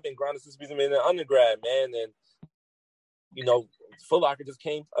grinding. I've been grinding since we've been in undergrad, man. And Foot Locker just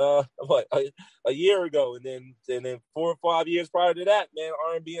came a year ago, and then 4 or 5 years prior to that, man,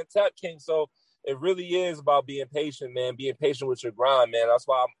 R&B and Tap came. So it really is about being patient, man. Being patient with your grind, man. That's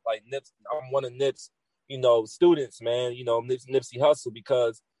why I'm like Nips. I'm one of Nips, students, man. Nipsey Hussle,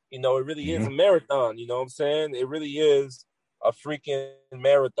 because it really is a marathon. You know what I'm saying? It really is a freaking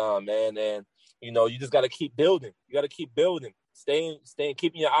marathon, man. And you just got to keep building. You got to keep building. Staying,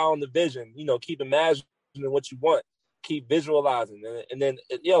 keeping your eye on the vision. Keep imagining what you want. Keep visualizing, and then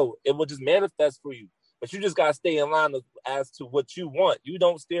it will just manifest for you. But you just gotta stay in line as to what you want. You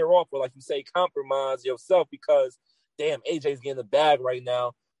don't steer off or, like you say, compromise yourself because, damn, AJ's getting the bag right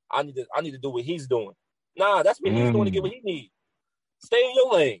now. I need to do what he's doing. Nah, that's what he's doing to get what he needs. Stay in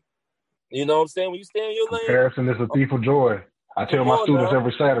your lane. You know what I'm saying? When you stay in your lane, comparison is a thief of joy. I tell my students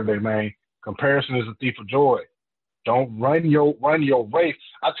every Saturday, man. Comparison is a thief of joy. Don't run your race.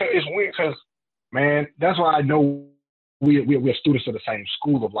 I tell you, it's weird because, man, that's why I know. We're students of the same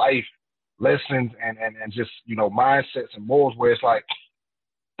school of life, lessons, and just, mindsets and morals, where it's like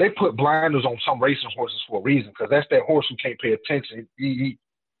they put blinders on some racing horses for a reason, because that's that horse who can't pay attention. He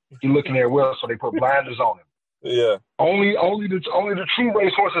looking there well, so they put blinders on him. Yeah. Only the true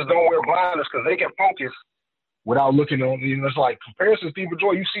race horses don't wear blinders because they can focus without looking on. It's like comparison, Steve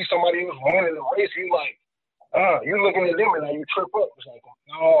Joy. You see somebody who's winning the race, you're like, you're looking at them and now you trip up. It's like,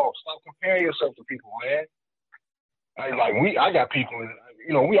 no, stop comparing yourself to people, man. I got people,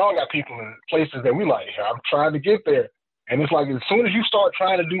 we all got people in places that we like, I'm trying to get there. And it's like, as soon as you start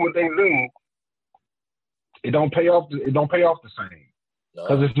trying to do what they do, it don't pay off the same.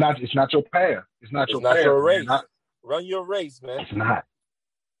 Because it's not your path. It's not your race. Run your race, man. It's not.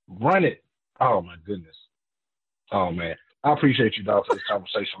 Run it. Oh my goodness. Oh man. I appreciate you, dog, for this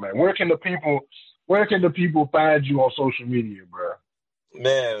conversation, man. Where can the people find you on social media, bro?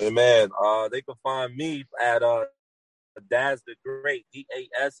 Man, they can find me at Daz the Great,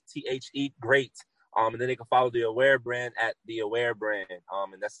 DASTHE Great. And then they can follow the Aware brand at the Aware brand.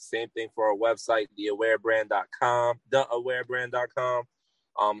 And that's the same thing for our website, theawarebrand.com, theawarebrand.com.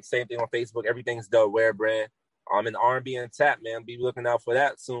 Same thing on Facebook. Everything's the Aware brand. And R&B and Tap, man, be looking out for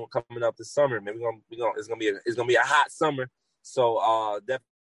that soon, coming up this summer, man. It's gonna be a hot summer. So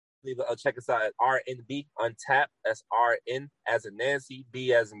definitely check us out at RNB Untapped. That's RN as in Nancy,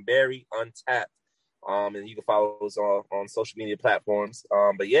 B as in Barry, Untapped. And you can follow us on social media platforms.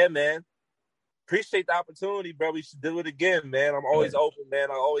 But yeah, man, appreciate the opportunity, bro. We should do it again, man. I'm always open, man.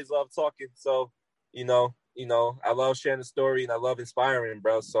 I always love talking. So, I love sharing the story and I love inspiring,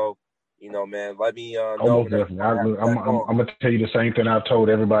 bro. So, man, let me know. Definitely. I'm gonna tell you the same thing I've told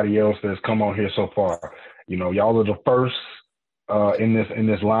everybody else that's come on here so far. Y'all are the first in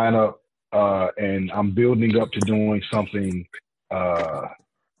this lineup, and I'm building up to doing something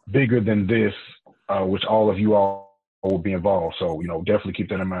bigger than this. Which all of you all will be involved. So, definitely keep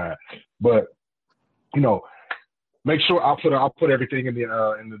that in mind. But, make sure I'll put everything in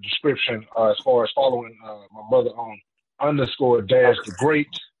the description as far as following my brother on _Daz the Great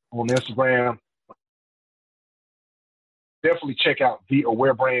on Instagram. Definitely check out the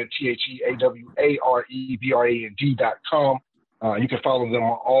Aware brand, TheAwarebrand.com. You can follow them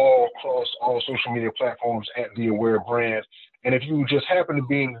on across all social media platforms at the Aware brand. And if you just happen to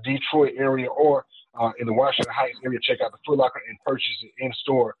be in the Detroit area or in the Washington Heights area, check out the Foot Locker and purchase it in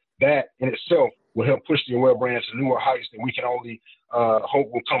store. That in itself will help push the Aware brand to newer heights that we can only hope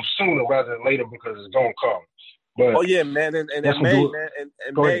will come sooner rather than later, because it's gonna come. But man, and in May, man,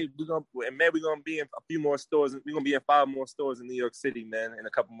 and May we're gonna be in a few more stores. We're gonna be in 5 more stores in New York City, man, in a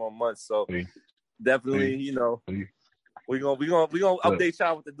couple more months. So definitely, we're gonna update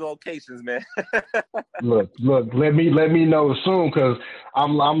y'all with the locations, man. look, let me know soon, because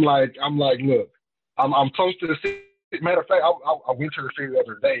I'm like, look, I'm close to the city. Matter of fact, I went to the city the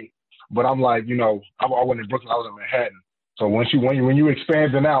other day, but I'm like, I wasn't in Brooklyn, I was in Manhattan. So when you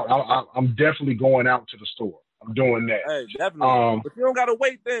expanding out, I'm definitely going out to the store. I'm doing that. Hey, definitely. But you don't gotta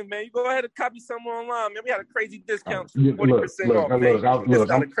wait then, man. You go ahead and copy something online, man. We had a crazy discount, 40% off,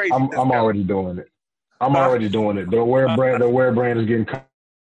 man. I'm already doing it. I'm already doing it. The Aware brand is getting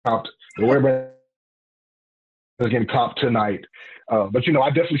copped. The Aware brand is getting copped tonight. But I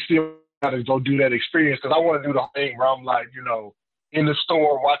definitely still got to go do that experience because I want to do the thing where I'm like, in the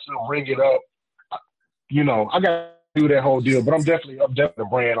store watching them ring it up. I got to do that whole deal. But I'm definitely the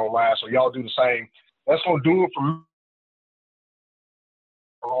brand online, so y'all do the same. That's gonna do it for me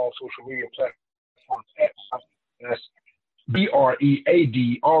on all social media platforms. That's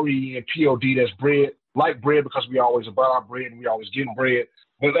BREADRENPOD. That's bread, like bread, because we always about our bread and we always getting bread.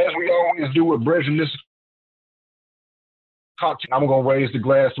 But as we always do with bread and this content, I'm gonna raise the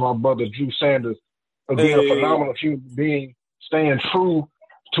glass to my brother Drew Sanders for being a phenomenal human being, staying true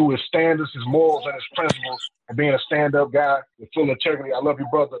to his standards, his morals, and his principles, and being a stand-up guy with full integrity. I love you,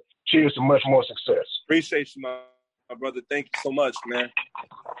 brother. Cheers to much more success. Appreciate you, my brother. Thank you so much, man.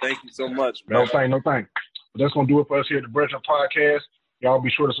 Thank you so much, man. No thing. That's going to do it for us here at the Brethren Podcast. Y'all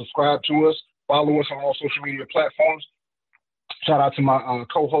be sure to subscribe to us. Follow us on all social media platforms. Shout out to my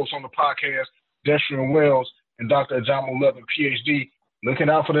co-hosts on the podcast, Destrian Wells and Dr. Ajamu Levin, PhD. Looking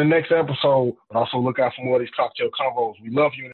out for the next episode, but also look out for more of these cocktail convos. We love you.